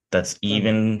 that's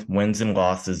even wins and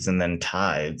losses and then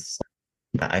ties.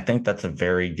 I think that's a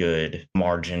very good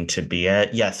margin to be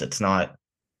at. Yes, it's not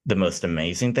the most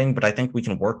amazing thing, but I think we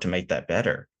can work to make that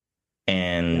better.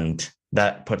 And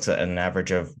that puts it at an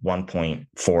average of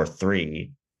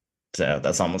 1.43. So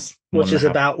that's almost, which is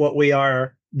about what we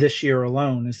are this year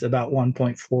alone, is about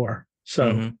 1.4.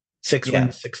 So 6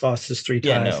 wins, 6 losses, 3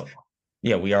 ties.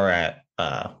 We are at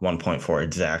 1.4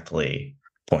 exactly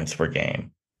points per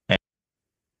game.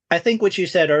 I think what you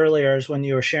said earlier is when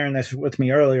you were sharing this with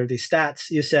me earlier, these stats,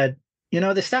 you said, the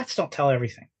stats don't tell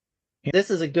everything. This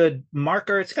is a good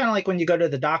marker. It's kind of like when you go to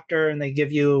the doctor and they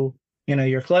give you,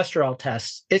 your cholesterol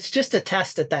tests. It's just a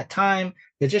test at that time.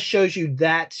 It just shows you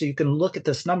that so you can look at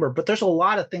this number. But there's a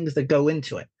lot of things that go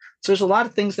into it. So there's a lot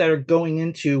of things that are going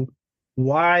into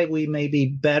why we may be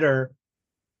better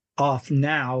off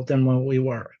now than when we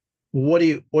were. What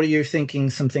are you thinking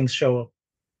some things show up?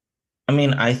 I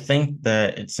mean, I think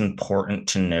that it's important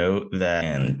to note that,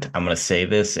 and I'm going to say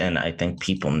this, and I think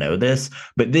people know this,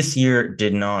 but this year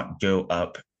did not go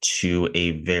up to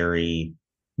a very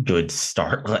good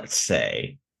start, let's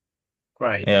say.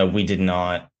 Right. We did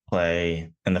not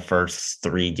play in the first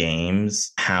 3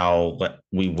 games how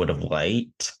we would have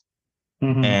liked.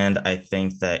 And I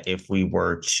think that if we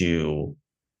were to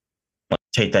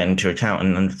take that into account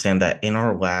and understand that in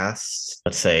our last,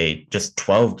 let's say, just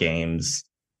 12 games,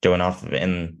 going off of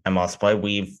in MLS play,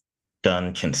 we've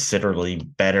done considerably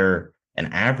better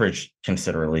and averaged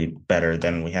considerably better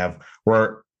than we have.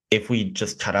 If we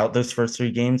just cut out those first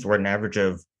 3 games, we're an average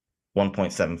of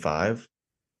 1.75,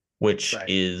 which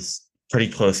is pretty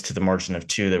close to the margin of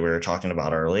 2 that we were talking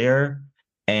about earlier.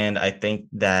 And I think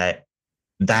that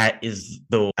is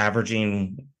the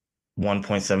averaging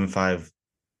 1.75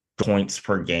 points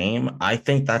per game. I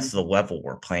think that's the level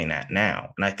we're playing at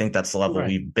now. And I think that's the level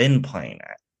we've been playing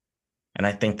at. And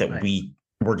I think that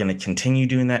we're going to continue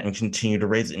doing that and continue to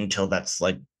raise it until that's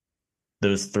like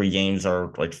those 3 games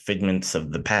are like figments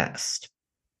of the past.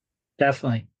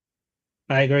 Definitely.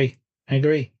 I agree.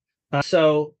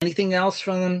 So anything else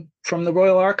from the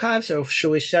Royal Archives, or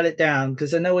should we shut it down?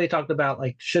 Because I know we talked about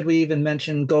should we even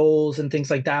mention goals and things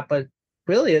like that, but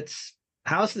really it's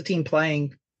how's the team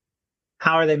playing?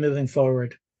 How are they moving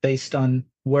forward based on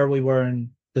where we were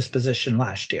in this position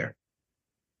last year?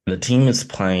 The team is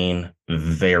playing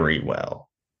very well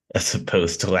as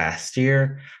opposed to last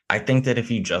year. I think that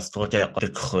if you just look at the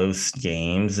close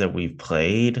games that we've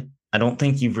played, I don't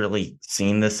think you've really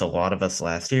seen this a lot of us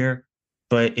last year.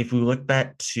 But if we look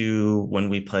back to when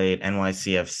we played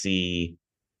NYCFC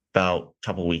about a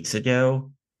couple weeks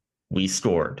ago, we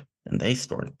scored, and they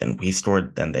scored, then we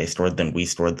scored, then they scored, then we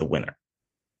scored the winner.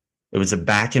 It was a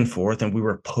back and forth, and we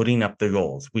were putting up the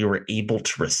goals. We were able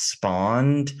to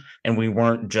respond, and we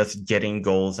weren't just getting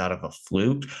goals out of a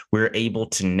fluke. We were able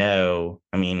to know,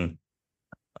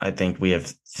 I think we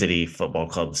have City Football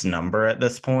Club's number at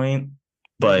this point,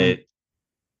 but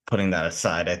putting that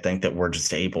aside, I think that we're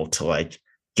just able to like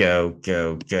go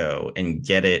and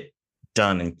get it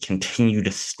done and continue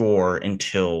to score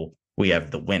until we have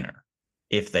the winner.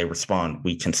 If they respond,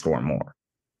 we can score more.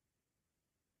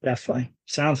 Definitely.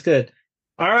 Sounds good.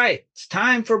 All right. It's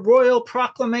time for Royal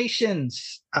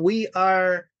Proclamations. We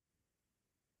are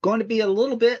going to be a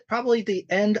little bit, probably the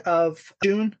end of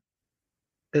June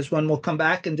is when we'll come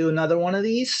back and do another one of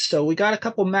these. So we got a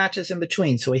couple matches in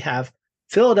between. So we have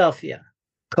Philadelphia,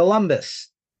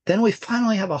 Columbus. Then we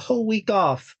finally have a whole week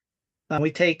off. We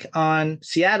take on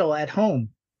Seattle at home.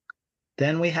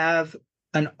 Then we have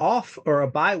an off or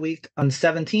a bye week on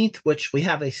 17th, which we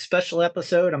have a special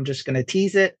episode. I'm just going to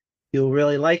tease it. You'll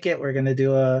really like it. We're going to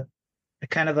do a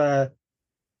kind of a,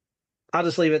 I'll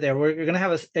just leave it there. We're going to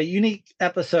have a unique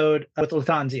episode with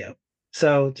Lattanzio.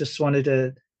 So just wanted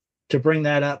to bring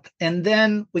that up. And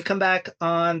then we come back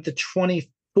on the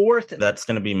 24th. That's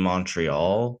going to be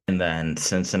Montreal and then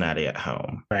Cincinnati at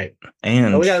home. Right.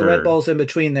 And we got Red Bulls in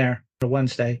between there for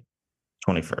Wednesday.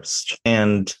 21st.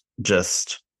 And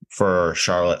just for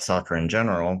Charlotte soccer in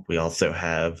general, we also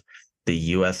have the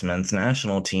U.S. men's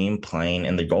national team playing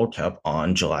in the Gold Cup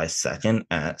on July 2nd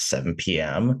at 7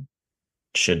 p.m.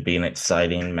 Should be an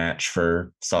exciting match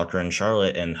for soccer in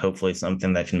Charlotte and hopefully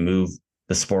something that can move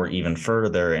the sport even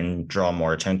further and draw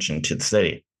more attention to the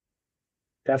city.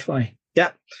 Definitely.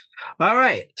 Yep. All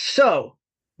right. So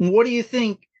what do you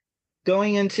think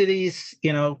going into these?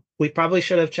 We probably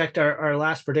should have checked our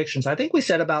last predictions. I think we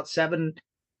said about 7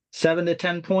 to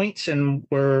 10 points, and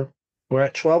we're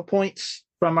at 12 points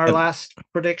from our last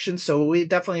prediction. So we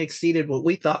definitely exceeded what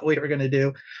we thought we were going to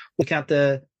do. We count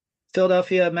the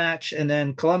Philadelphia match and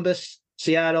then Columbus,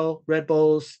 Seattle, Red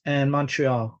Bulls, and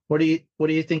Montreal. What do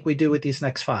you think we do with these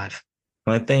next 5?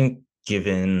 I think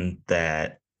given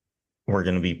that we're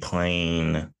going to be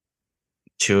playing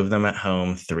 2 of them at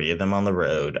home, 3 of them on the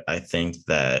road, I think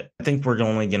we're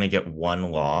only going to get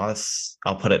 1 loss.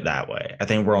 I'll put it that way. I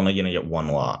think we're only going to get 1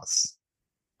 loss.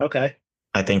 Okay.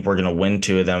 I think we're going to win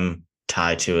 2 of them,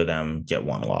 tie 2 of them, get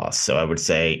 1 loss. So I would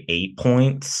say 8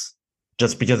 points,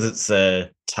 just because it's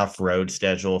a tough road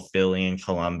schedule. Philly and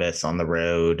Columbus on the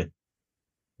road.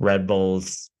 Red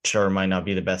Bulls sure might not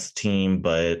be the best team,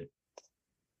 but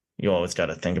you always got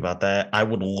to think about that. I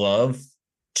would love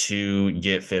to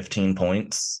get 15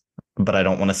 points, but I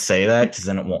don't want to say that because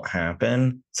then it won't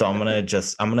happen. So I'm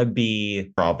going to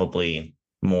be probably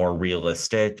more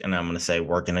realistic, and I'm going to say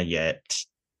we're going to get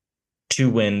 2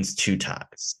 wins, 2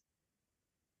 ties.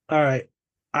 All right.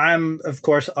 I'm, of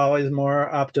course, always more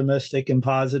optimistic and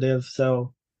positive,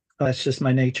 so that's just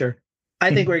my nature.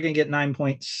 I think we're going to get 9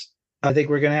 points. I think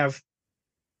we're going to have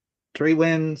 3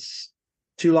 wins,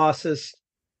 2 losses.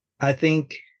 I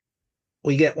think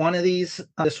we get one of these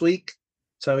this week,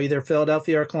 so either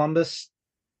Philadelphia or Columbus.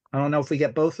 I don't know if we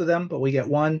get both of them, but we get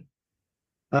one.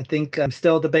 I think I'm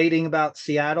still debating about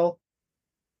Seattle.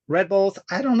 Red Bulls,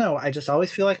 I don't know. I just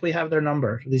always feel like we have their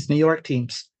number, these New York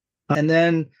teams. And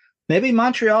then maybe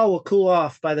Montreal will cool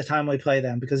off by the time we play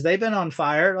them because they've been on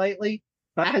fire lately,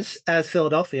 as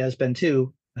Philadelphia has been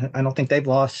too. I don't think they've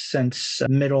lost since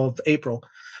middle of April.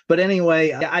 But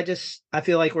anyway, I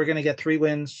feel like we're going to get 3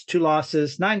 wins, 2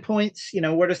 losses, 9 points.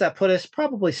 Where does that put us?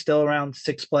 Probably still around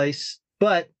 6th place.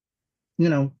 But,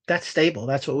 that's stable.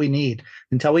 That's what we need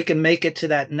until we can make it to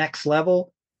that next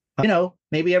level.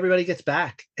 Maybe everybody gets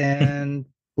back and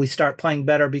we start playing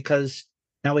better because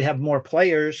now we have more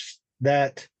players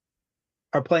that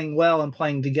are playing well and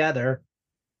playing together,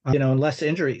 and less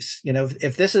injuries.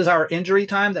 If this is our injury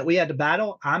time that we had to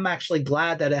battle, I'm actually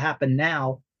glad that it happened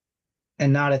now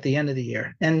and not at the end of the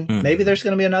year. And maybe there's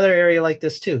going to be another area like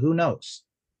this too. Who knows?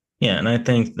 Yeah, and I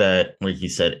think that, like you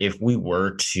said, if we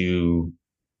were to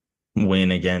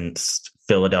win against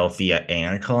Philadelphia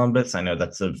and Columbus, I know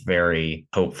that's a very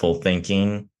hopeful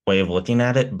thinking way of looking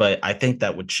at it, but I think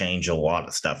that would change a lot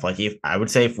of stuff. Like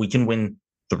if we can win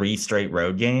 3 straight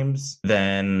road games,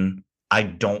 then I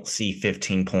don't see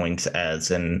 15 points as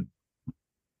an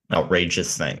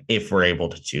outrageous thing if we're able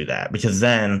to do that, because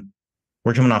then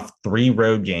we're coming off 3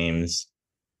 road games.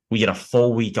 We get a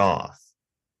full week off.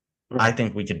 I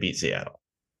think we could beat Seattle.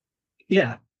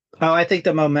 Yeah. Oh, I think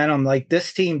the momentum, like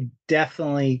this team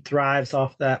definitely thrives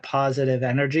off that positive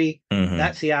energy. Mm-hmm.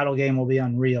 That Seattle game will be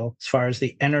unreal as far as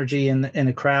the energy in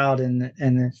the crowd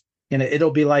and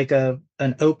it'll be like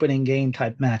an opening game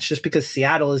type match just because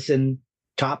Seattle is in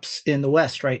tops in the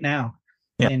West right now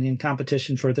and in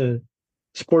competition for the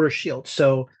Supporters Shield.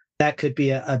 So that could be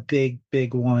a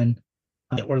big one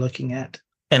that we're looking at.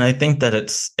 And I think that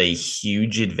it's a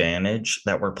huge advantage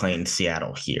that we're playing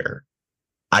Seattle here.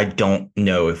 I don't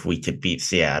know if we could beat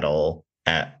Seattle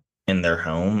in in their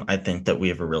home, I think that we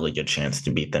have a really good chance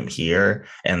to beat them here.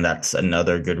 And that's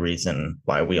another good reason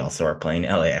why we also are playing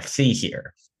LAFC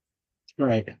here.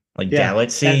 Right. Like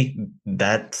Galaxy,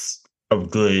 that's a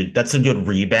good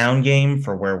rebound game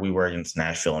for where we were against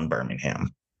Nashville and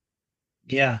Birmingham.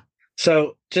 Yeah.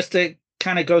 So just to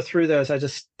kind of go through those, I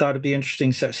just thought it'd be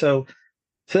interesting. So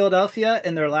Philadelphia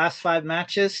in their last 5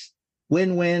 matches,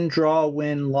 win, draw,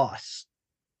 win, loss.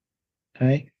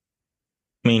 Okay.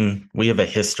 I mean, we have a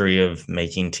history of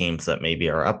making teams that maybe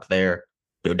are up there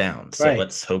go down. So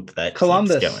let's hope that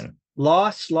Columbus keeps going.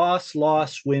 Loss,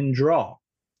 win, draw.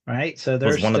 Right. So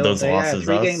there's one of those losses.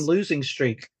 They had a 3-game losing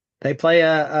streak. They play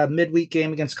a midweek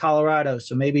game against Colorado.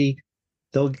 So maybe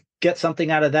they'll get something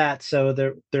out of that. So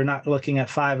they're not looking at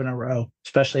 5 in a row,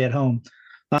 especially at home.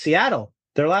 Seattle,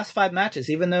 their last 5 matches,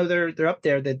 even though they're up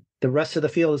there, the rest of the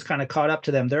field is kind of caught up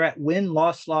to them. They're at win,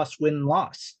 loss, win,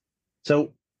 loss.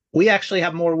 So we actually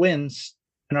have more wins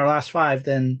in our last 5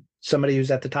 than somebody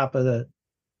who's at the top of the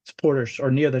supporters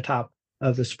or near the top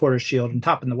of the supporters shield and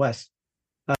top in the West.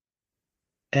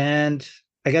 And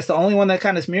I guess the only one that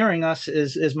kind of is mirroring us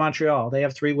is Montreal. They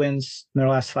have 3 wins in their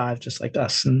last 5, just like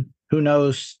us. And who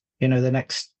knows, the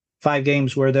next 5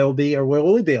 games where they'll be or where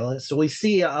we'll be. So we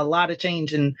see a lot of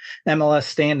change in MLS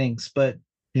standings, but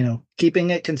keeping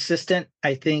it consistent,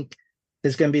 I think,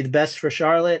 is going to be the best for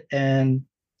Charlotte, and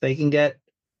they can get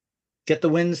the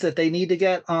wins that they need to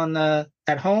get on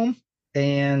at home,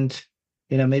 and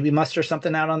maybe muster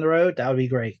something out on the road. That would be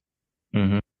great.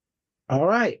 Mm-hmm. All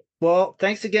right. Well,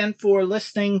 thanks again for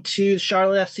listening to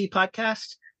Charlotte FC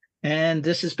podcast. And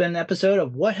this has been an episode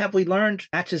of What Have We Learned?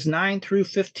 Matches 9 through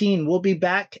 15. We'll be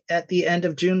back at the end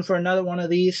of June for another one of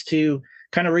these to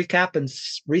kind of recap and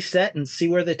reset and see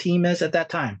where the team is at that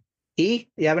time. E,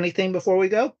 you have anything before we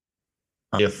go?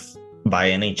 If by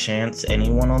any chance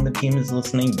anyone on the team is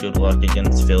listening, good luck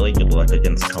against Philly. Good luck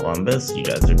against Columbus. You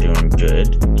guys are doing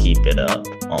good. Keep it up.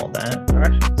 All that. All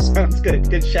right. Sounds good.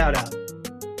 Good shout out.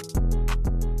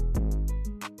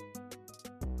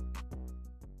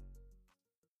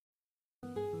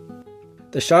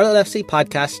 The Charlotte FC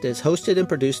podcast is hosted and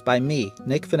produced by me,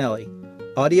 Nick Finelli.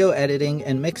 Audio editing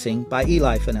and mixing by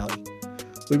Eli Finelli.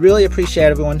 We really appreciate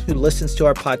everyone who listens to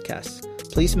our podcasts.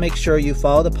 Please make sure you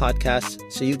follow the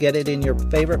podcast so you get it in your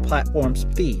favorite platform's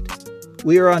feed.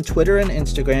 We are on Twitter and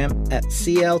Instagram at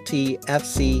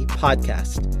CLTFC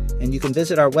Podcast, and you can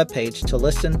visit our webpage to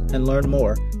listen and learn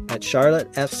more at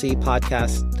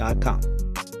charlottefcpodcast.com.